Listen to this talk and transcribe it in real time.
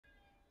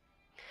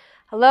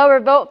Hello,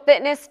 Revolt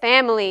Fitness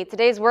family.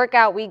 Today's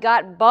workout, we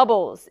got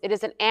bubbles. It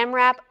is an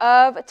AMRAP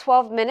of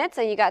 12 minutes,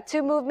 and you got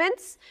 2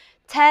 movements,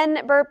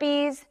 10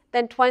 burpees,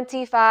 then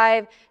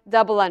 25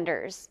 double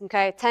unders.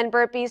 Okay, 10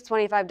 burpees,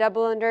 25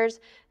 double unders,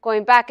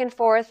 going back and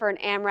forth for an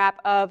AMRAP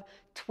of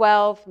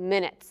 12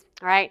 minutes.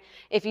 All right,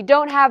 if you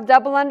don't have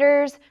double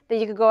unders,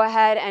 then you could go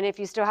ahead and if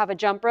you still have a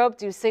jump rope,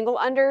 do single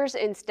unders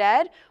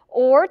instead,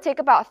 or take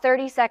about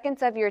 30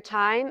 seconds of your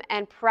time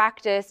and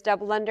practice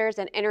double unders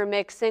and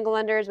intermix single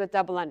unders with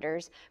double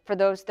unders for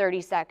those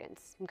 30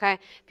 seconds, okay?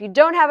 If you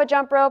don't have a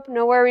jump rope,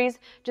 no worries.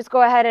 Just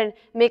go ahead and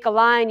make a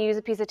line, use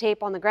a piece of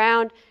tape on the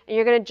ground, and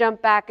you're gonna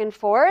jump back and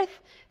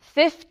forth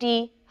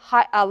 50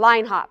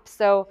 line hops.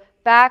 So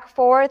back,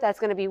 forth, that's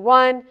gonna be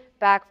 1,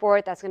 back,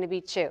 forth, that's gonna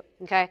be 2,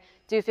 okay?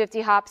 Do 50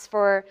 hops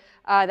for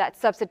that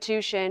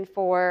substitution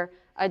for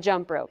a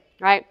jump rope,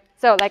 right?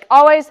 So like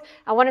always,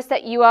 I wanna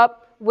set you up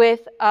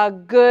with a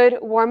good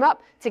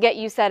warm-up to get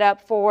you set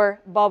up for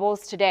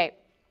bubbles today.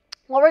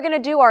 What we're gonna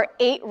do are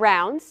 8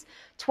 rounds,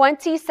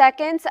 20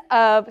 seconds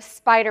of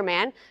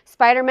Spider-Man.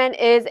 Spider-Man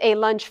is a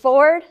lunge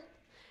forward,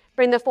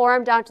 bring the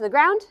forearm down to the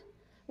ground,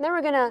 and then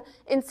we're gonna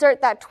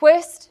insert that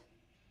twist,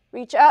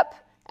 reach up,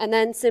 and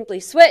then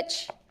simply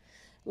switch.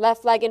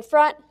 Left leg in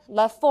front,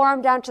 left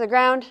forearm down to the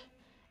ground,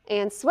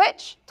 and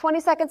switch.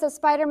 20 seconds of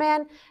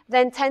Spider-Man,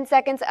 then 10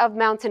 seconds of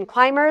mountain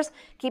climbers,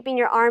 keeping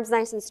your arms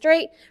nice and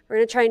straight. We're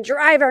gonna try and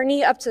drive our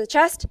knee up to the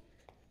chest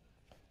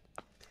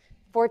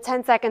for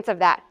 10 seconds of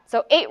that.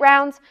 So 8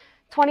 rounds,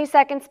 20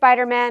 seconds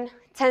Spider-Man,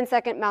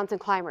 10-second mountain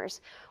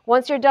climbers.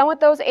 Once you're done with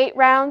those 8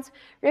 rounds,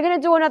 you're gonna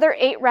do another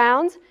 8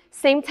 rounds,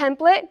 same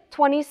template,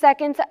 20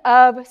 seconds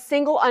of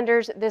single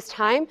unders this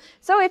time.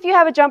 So if you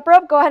have a jump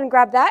rope, go ahead and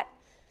grab that.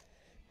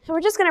 And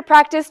we're just gonna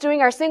practice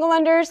doing our single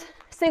unders.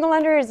 Single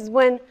unders is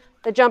when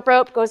the jump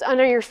rope goes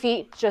under your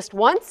feet just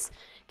once,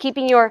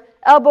 keeping your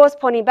elbows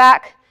pointing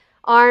back,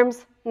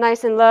 arms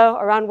nice and low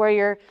around where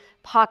your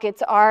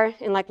pockets are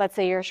in, like, let's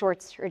say your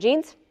shorts or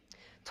jeans.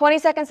 20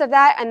 seconds of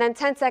that, and then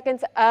 10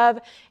 seconds of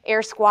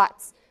air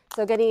squats.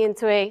 So getting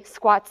into a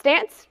squat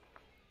stance,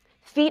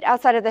 feet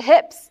outside of the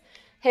hips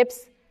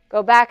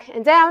go back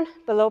and down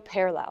below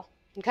parallel,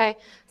 okay?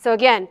 So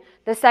again,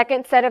 the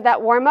second set of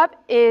that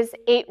warm-up is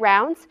 8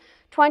 rounds,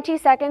 20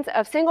 seconds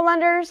of single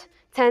unders,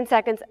 10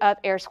 seconds of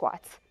air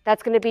squats.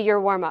 That's gonna be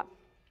your warm-up.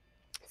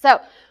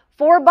 So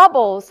for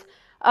bubbles,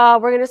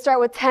 we're gonna start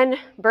with 10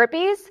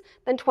 burpees,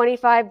 then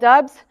 25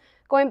 dubs,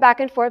 going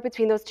back and forth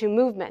between those 2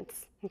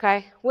 movements,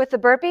 okay? With the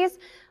burpees,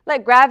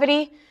 let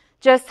gravity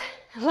just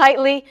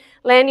lightly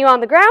land you on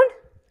the ground,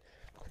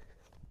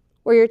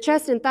 where your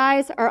chest and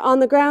thighs are on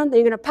the ground. Then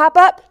you're gonna pop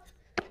up,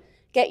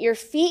 get your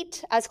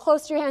feet as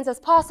close to your hands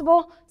as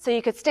possible so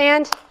you could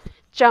stand,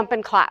 jump,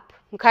 and clap,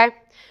 okay?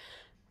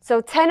 So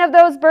 10 of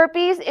those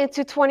burpees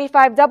into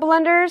 25 double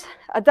unders.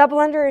 A double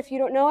under, if you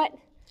don't know it,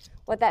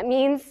 what that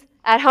means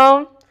at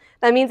home,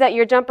 that means that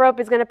your jump rope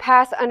is gonna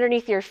pass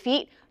underneath your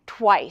feet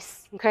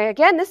twice, okay?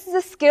 Again, this is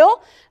a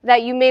skill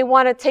that you may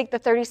wanna take the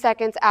 30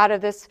 seconds out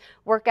of this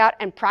workout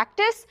and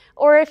practice,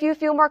 or if you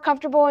feel more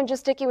comfortable in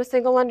just sticking with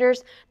single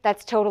unders,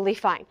 that's totally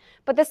fine.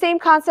 But the same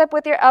concept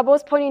with your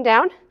elbows pointing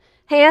down,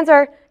 hands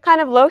are kind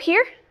of low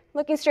here,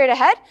 looking straight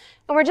ahead,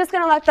 and we're just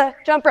gonna let the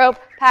jump rope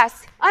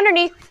pass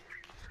underneath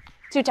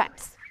 2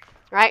 times,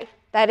 right?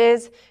 That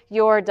is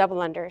your double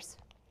unders.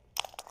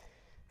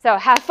 So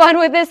have fun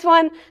with this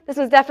one. This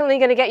was definitely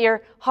gonna get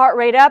your heart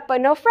rate up,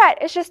 but no fret,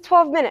 it's just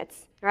 12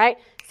 minutes, right?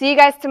 See you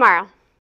guys tomorrow.